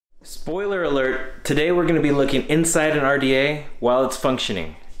Spoiler alert, today we're going to be looking inside an RDA while it's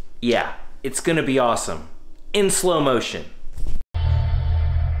functioning. Yeah, it's going to be awesome. In slow motion.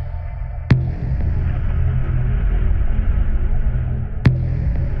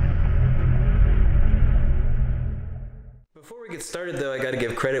 Before we get started though, I got to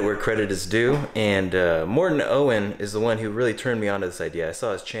give credit where credit is due, and Morton Owen is the one who really turned me on to this idea. I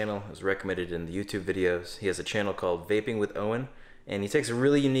saw his channel, it was recommended in the YouTube videos. He has a channel called Vaping with Owen, and he takes a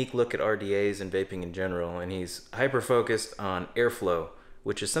really unique look at RDAs and vaping in general, and he's hyper-focused on airflow,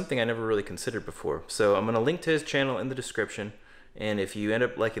 which is something I never really considered before. So I'm going to link to his channel in the description, and if you end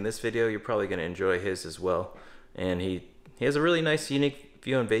up liking this video, you're probably going to enjoy his as well. And he has a really nice, unique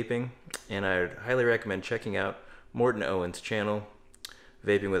view on vaping, and I would highly recommend checking out Morton Owen's channel,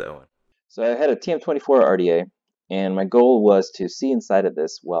 Vaping with Owen. So I had a TM24 RDA, and my goal was to see inside of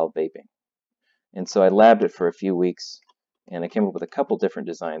this while vaping. And so I labbed it for a few weeks, and I came up with a couple different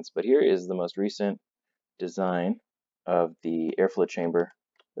designs, but here is the most recent design of the airflow chamber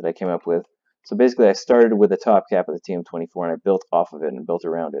that I came up with. So basically I started with the top cap of the TM24 and I built off of it and built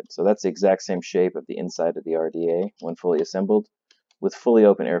around it. So that's the exact same shape of the inside of the RDA when fully assembled with fully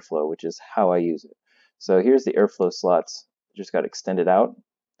open airflow, which is how I use it. So here's the airflow slots. Just got extended out,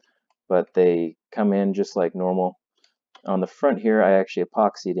 but they come in just like normal. On the front here, I actually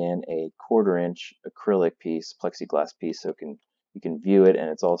epoxied in a 1/4 inch acrylic piece, plexiglass piece, so you can view it and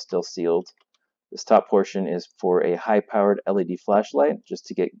it's all still sealed. This top portion is for a high-powered LED flashlight, just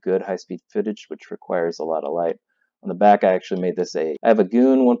to get good high-speed footage, which requires a lot of light. On the back, I actually made this I have a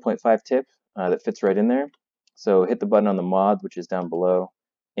Goon 1.5 tip that fits right in there. So hit the button on the mod, which is down below.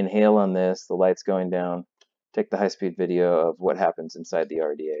 Inhale on this, the light's going down. Take the high-speed video of what happens inside the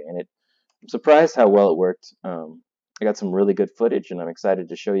RDA, and I'm surprised how well it worked. I got some really good footage and I'm excited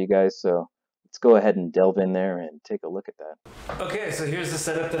to show you guys, so let's go ahead and delve in there and take a look at that. Okay, so here's the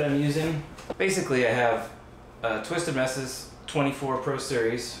setup that I'm using. Basically I have Twisted Messes 24 Pro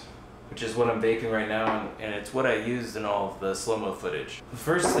Series, which is what I'm vaping right now, and it's what I used in all of the slow-mo footage. The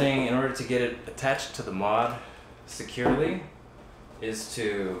first thing, in order to get it attached to the mod securely, is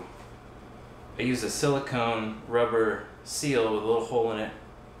I use a silicone rubber seal with a little hole in it,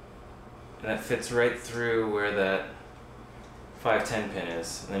 and that fits right through where that 510 pin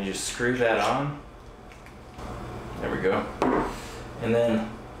is. And then you just screw that on. There we go. And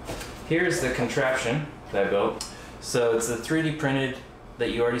then here's the contraption that I built. So it's the 3D printed that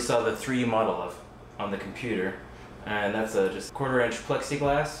you already saw the 3D model of on the computer. And that's just 1/4 inch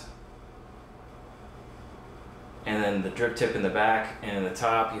plexiglass. And then the drip tip in the back, and in the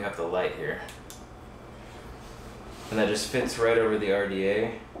top you have the light here. And that just fits right over the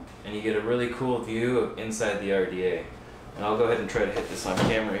RDA, and you get a really cool view of inside the RDA. And I'll go ahead and try to hit this on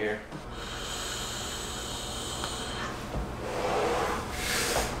camera here.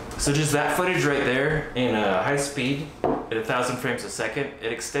 So just that footage right there in high speed at 1,000 frames a second,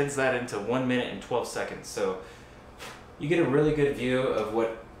 it extends that into 1 minute and 12 seconds. So you get a really good view of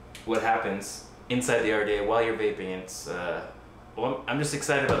what happens inside the RDA while you're vaping. It's well, I'm just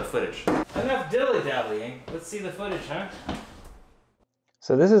excited about the footage. Enough dilly-dallying. Let's see the footage, huh?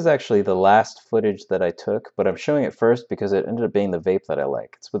 So this is actually the last footage that I took, but I'm showing it first because it ended up being the vape that I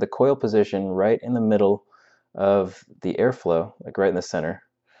like. It's with the coil position right in the middle of the airflow, like right in the center.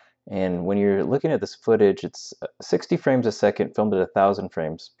 And when you're looking at this footage, it's 60 frames a second, filmed at 1,000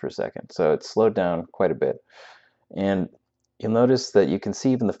 frames per second. So it's slowed down quite a bit. And you'll notice that you can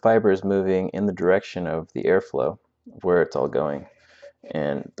see even the fibers moving in the direction of the airflow, where it's all going,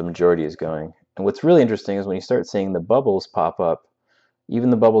 and the majority is going. And what's really interesting is when you start seeing the bubbles pop up, even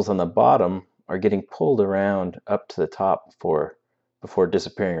the bubbles on the bottom are getting pulled around up to the top before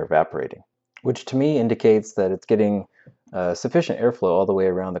disappearing or evaporating, which to me indicates that it's getting sufficient airflow all the way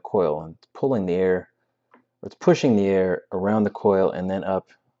around the coil, and it's pulling the air, or it's pushing the air around the coil and then up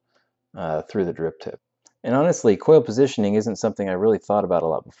through the drip tip. And honestly, coil positioning isn't something I really thought about a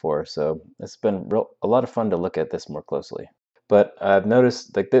lot before, so it's been a lot of fun to look at this more closely. But I've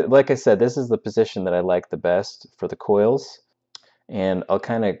noticed, like I said, this is the position that I like the best for the coils, and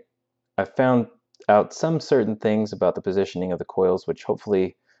I found out some certain things about the positioning of the coils, which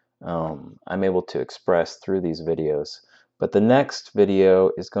hopefully I'm able to express through these videos. But the next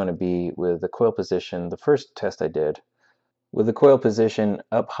video is going to be with the coil position, the first test I did, with the coil position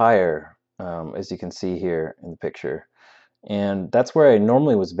up higher, as you can see here in the picture. And that's where I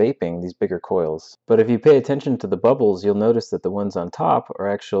normally was vaping, these bigger coils. But if you pay attention to the bubbles, you'll notice that the ones on top are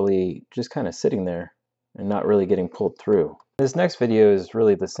actually just kind of sitting there and not really getting pulled through. This next video is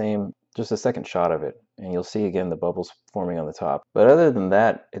really the same, just a second shot of it, and you'll see again the bubbles forming on the top. But other than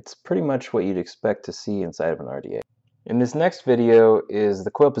that, it's pretty much what you'd expect to see inside of an RDA. In this next video is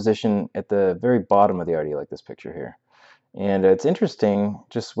the coil position at the very bottom of the RDA, like this picture here. And it's interesting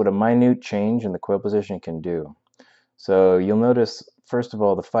just what a minute change in the coil position can do. So you'll notice, first of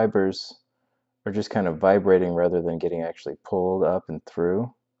all, the fibers are just kind of vibrating rather than getting actually pulled up and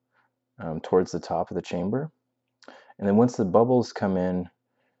through towards the top of the chamber. And then once the bubbles come in,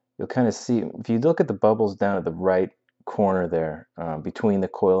 you'll kind of see, if you look at the bubbles down at the right corner there, between the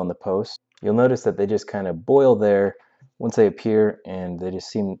coil and the post, you'll notice that they just kind of boil there once they appear, and they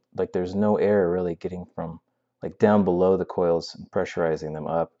just seem like there's no air really getting from like down below the coils and pressurizing them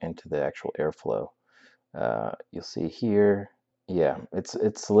up into the actual airflow. You'll see here, yeah,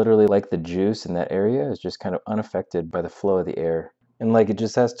 it's literally like the juice in that area is just kind of unaffected by the flow of the air. And like it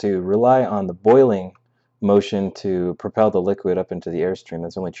just has to rely on the boiling motion to propel the liquid up into the airstream.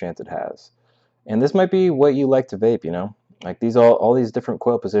 That's the only chance it has. And this might be what you like to vape, you know? Like these all these different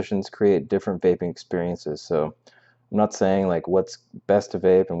coil positions create different vaping experiences. So I'm not saying like what's best to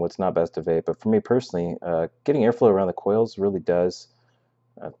vape and what's not best to vape, but for me personally, getting airflow around the coils really does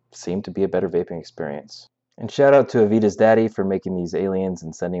seem to be a better vaping experience. And shout out to Avita's daddy for making these aliens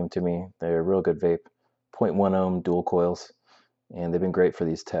and sending them to me. They're a real good vape. 0.1 ohm dual coils, and they've been great for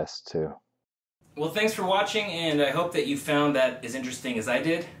these tests too. Well, thanks for watching, and I hope that you found that as interesting as I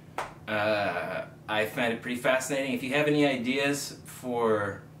did. I found it pretty fascinating. If you have any ideas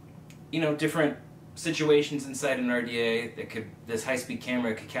for, different situations inside an RDA that this high-speed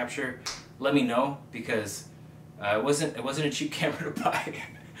camera could capture, let me know, because it wasn't a cheap camera to buy.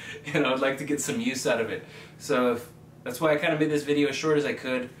 I'd like to get some use out of it. So that's why I kind of made this video as short as I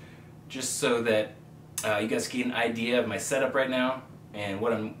could, just so that you guys get an idea of my setup right now and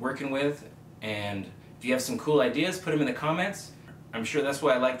what I'm working with. And if you have some cool ideas, put them in the comments. I'm sure that's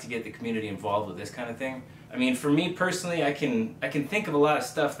why I like to get the community involved with this kind of thing. I mean, for me personally, I can think of a lot of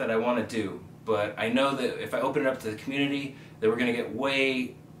stuff that I want to do, but I know that if I open it up to the community, that we're going to get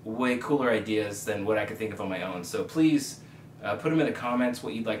way cooler ideas than what I could think of on my own. So please put them in the comments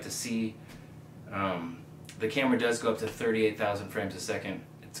what you'd like to see. The camera does go up to 38,000 frames a second.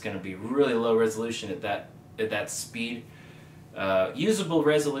 It's going to be really low resolution at that speed. Usable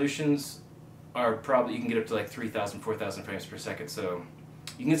resolutions are probably, you can get up to like 3,000, 4,000 frames per second, so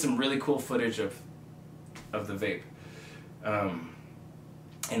you can get some really cool footage of the vape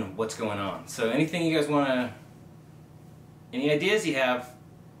and what's going on. So anything you guys any ideas you have,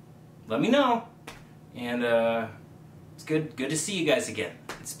 let me know. And it's good to see you guys again.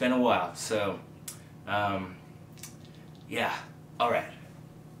 It's been a while, so yeah, all right.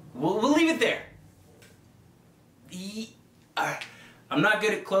 We'll leave it there. I'm not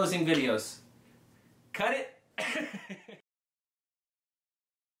good at closing videos. Cut it.